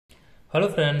Hello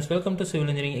friends, welcome to Civil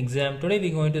Engineering exam. Today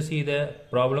we are going to see the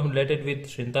problem related with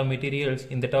strength of materials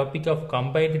in the topic of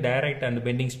combined direct and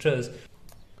bending stress.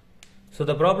 So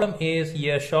the problem is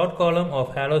a short column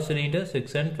of hollow cylinder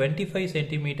section 25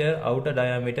 cm outer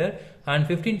diameter and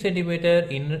 15 cm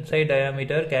inside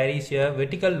diameter carries a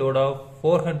vertical load of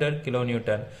 400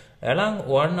 kN. Along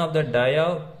one of the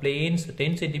dia planes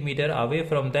 10 cm away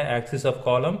from the axis of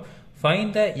column,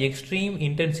 find the extreme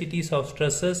intensities of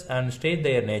stresses and state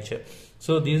their nature.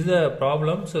 So this is the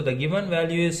problem. So the given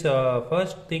value is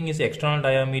first thing is external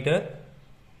diameter,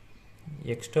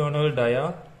 external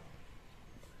dia,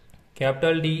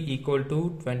 capital D equal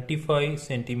to 25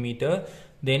 centimeter,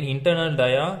 then internal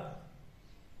dia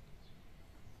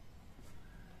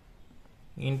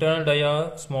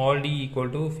small d equal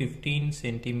to 15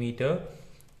 centimeter.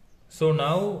 So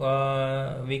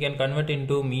now we can convert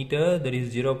into meter, that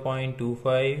is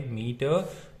 0.25 meter.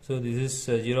 So this is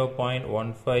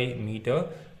 0.15 meter.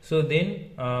 So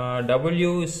then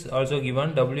W is also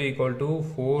given, W equal to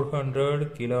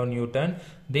 400 kilonewton.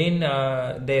 Then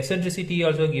the eccentricity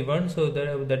also given, so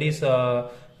that is the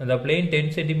plane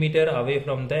 10 centimeter away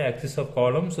from the axis of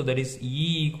column. So that is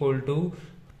E equal to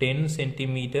 10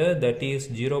 centimeter, that is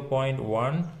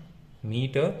 0.1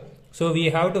 meter. So we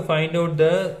have to find out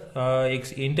the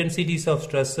intensities of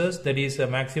stresses, that is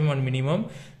maximum and minimum.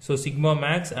 So sigma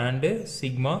max and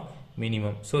sigma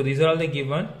minimum. So these are all the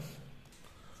given.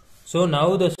 So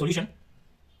now the solution.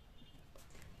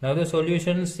 Now the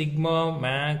solution, sigma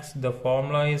max, the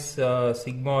formula is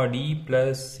sigma d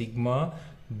plus sigma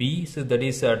b. So that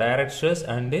is direct stress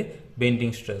and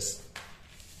bending stress.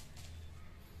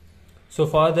 So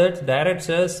for that, direct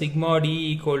stress sigma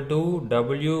d equal to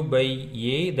W by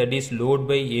A, that is load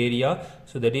by area.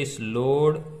 So that is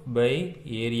load by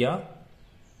area.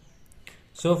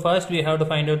 So first we have to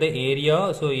find out the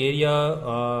area. So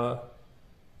area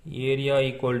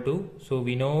equal to, so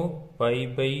we know pi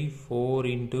by 4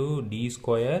 into d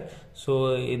square.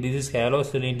 So this is hollow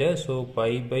cylinder. So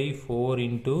pi by 4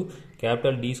 into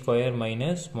capital D square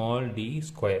minus small d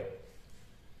square.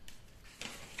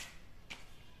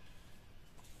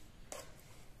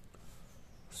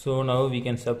 So now we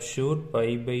can substitute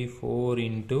pi by 4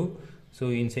 into, so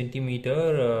in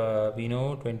centimeter we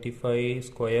know 25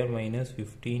 square minus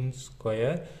 15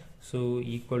 square. So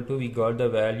equal to, we got the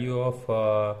value of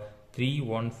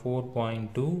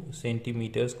 314.2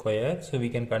 centimeter square. So we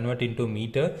can convert into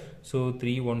meter. So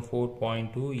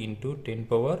 314.2 into 10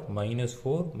 power minus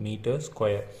 4 meter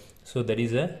square. So that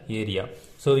is the area.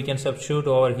 So we can substitute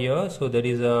over here. So that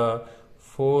is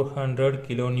 400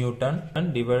 kilonewton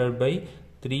and divided by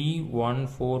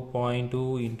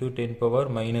 314.2 into 10 power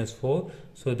minus 4.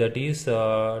 So that is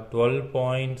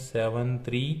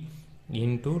 12.73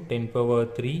 into 10 power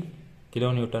 3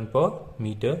 kilonewton per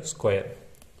meter square.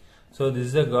 So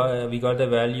this is we got the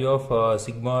value of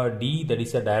sigma d, that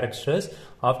is a direct stress.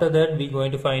 After that we are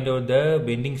going to find out the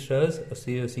bending stress,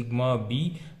 sigma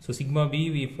b. So sigma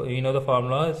b, we know the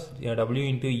formula is W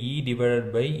into E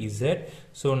divided by Z.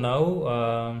 So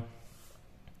now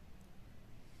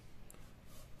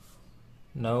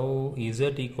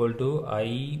Z equal to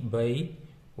I by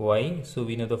Y. So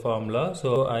we know the formula.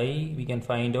 So we can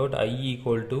find out I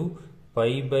equal to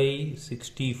pi by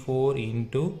 64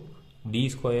 into d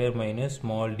square minus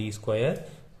small d square.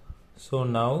 So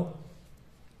now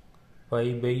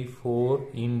pi by 4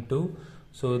 into,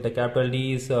 so the capital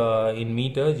D is in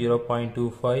meter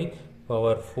 0.25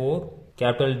 power 4,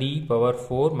 capital D power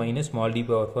 4 minus small d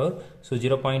power 4. So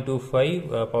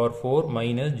 0.25 power 4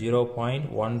 minus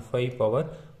 0.15 power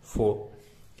 4.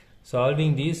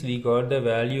 Solving this, we got the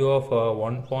value of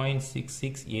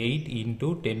 1.668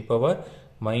 into 10 power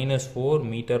minus 4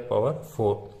 meter power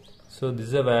 4. So this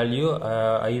is the value,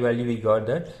 I value we got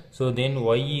that. So then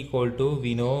y equal to,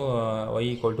 we know y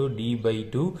equal to d by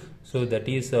 2. So that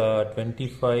is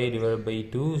 25 divided by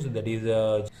 2. So that is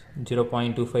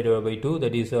 0.25 divided by 2.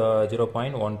 That is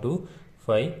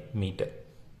 0.125 meter.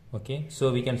 Okay,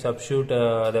 so we can substitute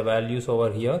the values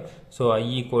over here. So I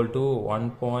equal to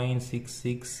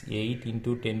 1.668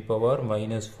 into 10 power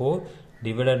minus 4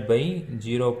 divided by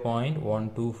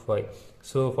 0.125.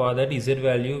 So for that Z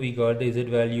value, we got the Z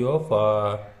value of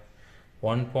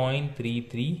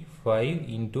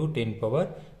 1.335 into 10 power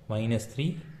minus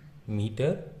 3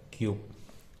 meter cube.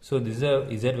 So this is a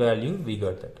Z value, we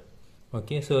got that.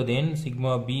 Okay, so then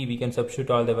sigma b, we can substitute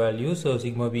all the values. So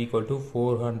sigma b equal to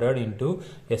 400 into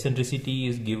eccentricity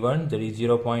is given, that is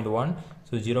 0.1.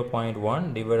 So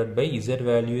 0.1 divided by Z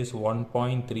value is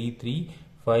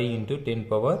 1.335 into 10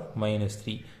 power minus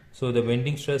 3. So the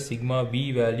bending stress sigma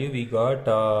b value we got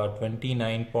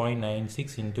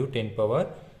 29.96 into 10 power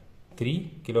 3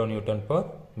 kilonewton per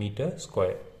meter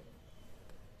square.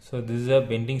 So this is a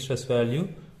bending stress value,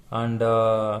 and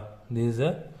this is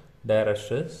a direct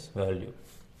stress value.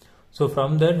 So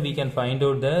from that we can find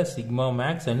out the sigma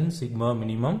max and sigma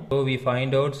minimum. So we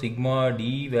find out sigma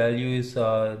D value is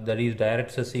that is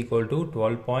direct stress equal to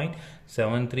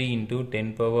 12.73 into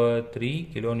 10 power 3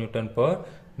 kilonewton per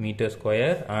meter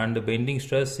square, and bending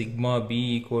stress sigma B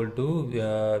equal to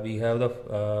we have the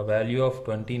value of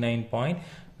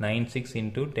 29.96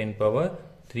 into 10 power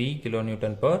 3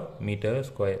 kilonewton per meter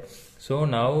square. So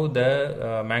now the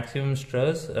maximum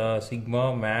stress sigma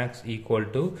max equal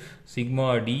to sigma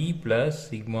D plus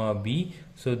sigma B.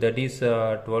 So that is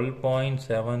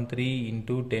 12.73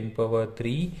 into 10 power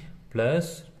 3 plus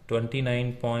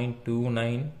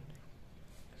 29.29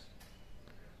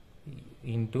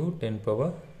 into 10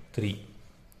 power 3.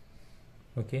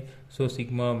 Okay, so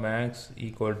sigma max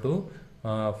equal to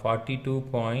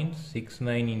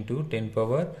 42.69 into 10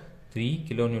 power 3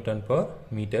 kilonewton per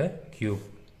meter cube.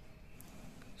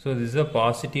 So this is a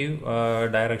positive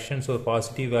direction, so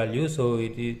positive value, so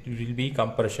it will be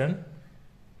compression.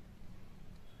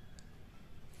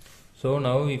 So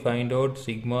now we find out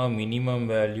sigma minimum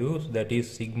values, that is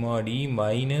sigma D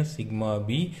minus sigma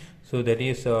B. So that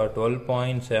is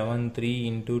 12.73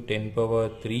 into 10 power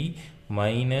 3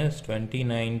 minus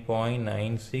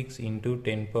 29.96 into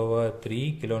 10 power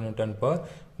 3 kilonewton per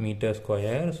meter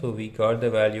square. So we got the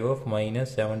value of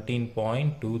minus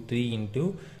 17.23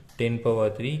 into 10 power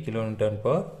 3 kilonewton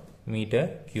per meter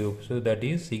cube. So that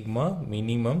is sigma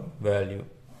minimum value.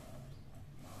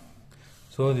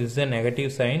 So this is a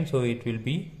negative sign, so it will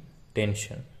be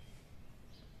tension.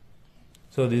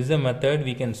 So this is a method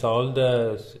we can solve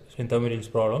the strength of materials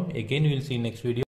problem. Again we will see in next video.